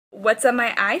what's on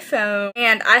my iPhone.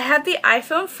 And I have the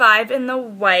iPhone 5 in the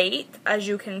white, as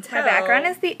you can tell. My background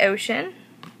is the ocean.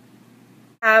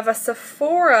 I have a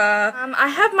Sephora. I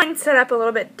have mine set up a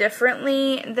little bit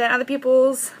differently than other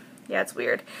people's. Yeah, it's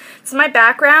weird. So my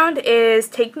background is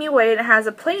Take Me Away, and it has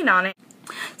a plane on it.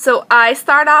 So I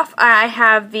start off, I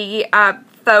have the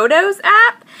Photos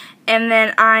app, and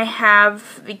then I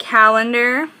have the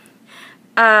calendar,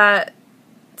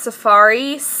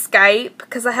 Safari, Skype,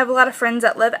 because I have a lot of friends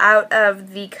that live out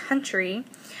of the country,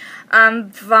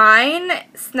 Vine,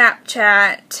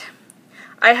 Snapchat,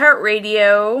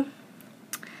 iHeartRadio,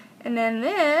 and then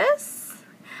this,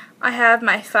 I have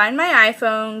my Find My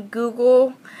iPhone,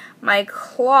 Google, my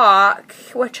clock,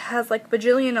 which has like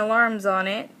bajillion alarms on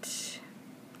it.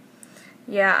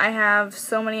 Yeah, I have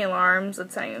so many alarms,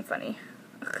 it's not even funny.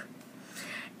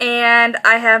 And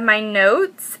I have my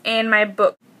notes and my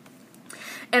book.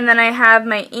 And then I have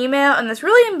my email and this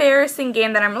really embarrassing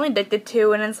game that I'm really addicted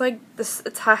to, and it's like this,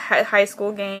 it's a high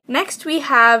school game. Next we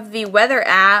have the weather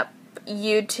app,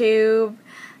 YouTube,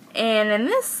 and in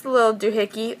this little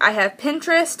doohickey I have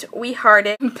Pinterest, We Heart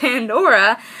It,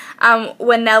 Pandora,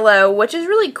 Wanello, which is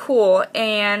really cool,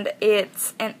 and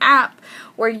it's an app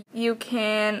where you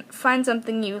can find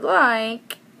something you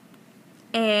like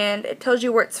and it tells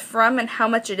you where it's from and how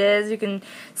much it is. You can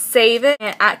save it,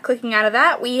 and clicking out of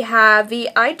that we have the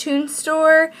iTunes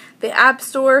Store, the App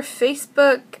Store,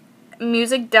 Facebook,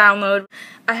 Music Download.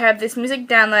 I have this Music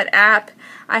Download app.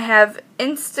 I have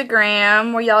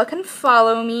Instagram where y'all can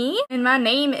follow me, and my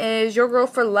name is Your Girl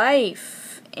for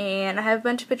Life, and I have a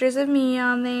bunch of pictures of me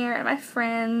on there and my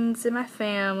friends and my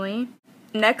family.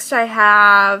 Next I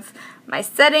have my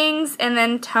settings and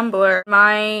then Tumblr.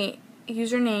 My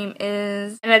username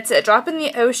is, and it's a drop in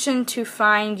the ocean to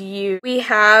find you. We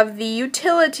have the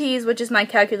utilities, which is my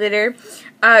calculator,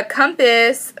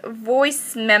 compass,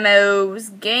 voice memos,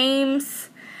 games,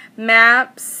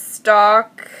 maps,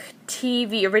 stock,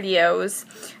 TV, videos,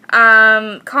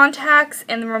 contacts,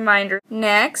 and the reminder.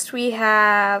 Next we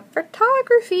have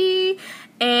photography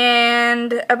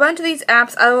and a bunch of these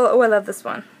apps. Oh, I love this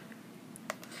one.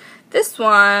 This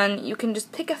one, you can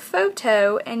just pick a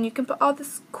photo and you can put all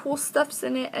this cool stuffs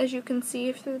in it, as you can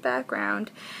see through the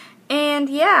background. And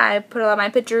yeah, I put a lot of my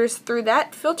pictures through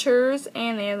that filters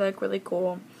and they look really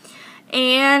cool.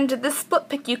 And the split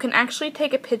pick, you can actually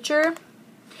take a picture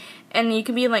and you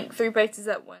can be in like 3 places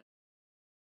at once.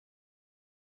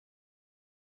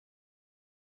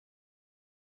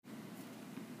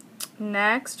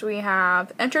 Next we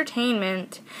have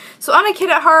entertainment. So I'm a kid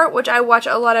at heart, which I watch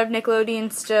a lot of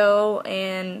Nickelodeon still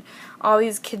and all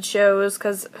these kid shows,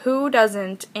 because who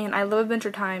doesn't? And I love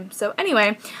Adventure Time. So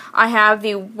anyway, I have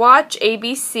the Watch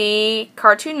ABC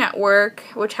Cartoon Network,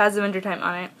 which has Adventure Time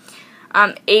on it,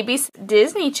 ABC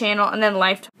Disney Channel, and then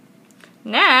Lifetime.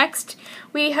 Next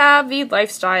we have the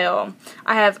lifestyle.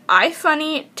 I have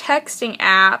iFunny texting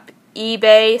app,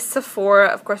 eBay, Sephora,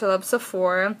 of course I love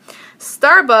Sephora,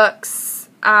 Starbucks,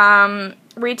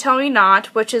 Retail Me Not,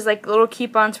 which is like little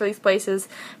coupons for these places,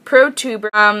 ProTuber,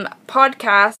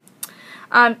 podcast,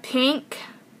 Pink,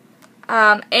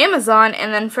 Amazon,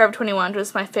 and then Forever 21, which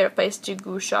is my favorite place to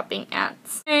go shopping at.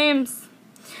 Names.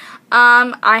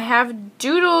 I have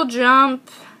Doodle Jump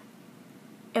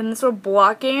in this little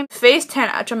block game, Phase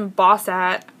 10, which I'm a boss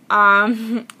at,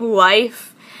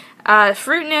 Life,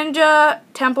 Fruit Ninja,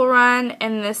 Temple Run,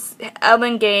 and this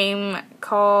Ellen game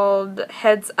called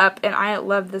Heads Up, and I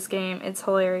love this game. It's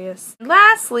hilarious.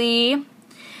 Lastly,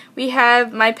 we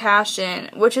have my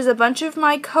passion, which is a bunch of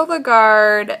my color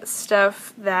guard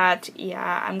stuff that,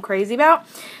 yeah, I'm crazy about.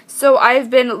 So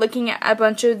I've been looking at a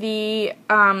bunch of the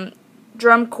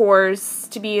drum corps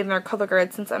to be in their color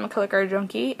guard, since I'm a color guard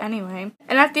junkie anyway.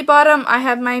 And at the bottom I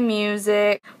have my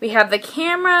music. We have the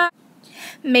camera.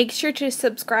 Make sure to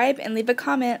subscribe and leave a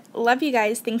comment. Love you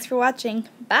guys. Thanks for watching.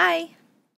 Bye.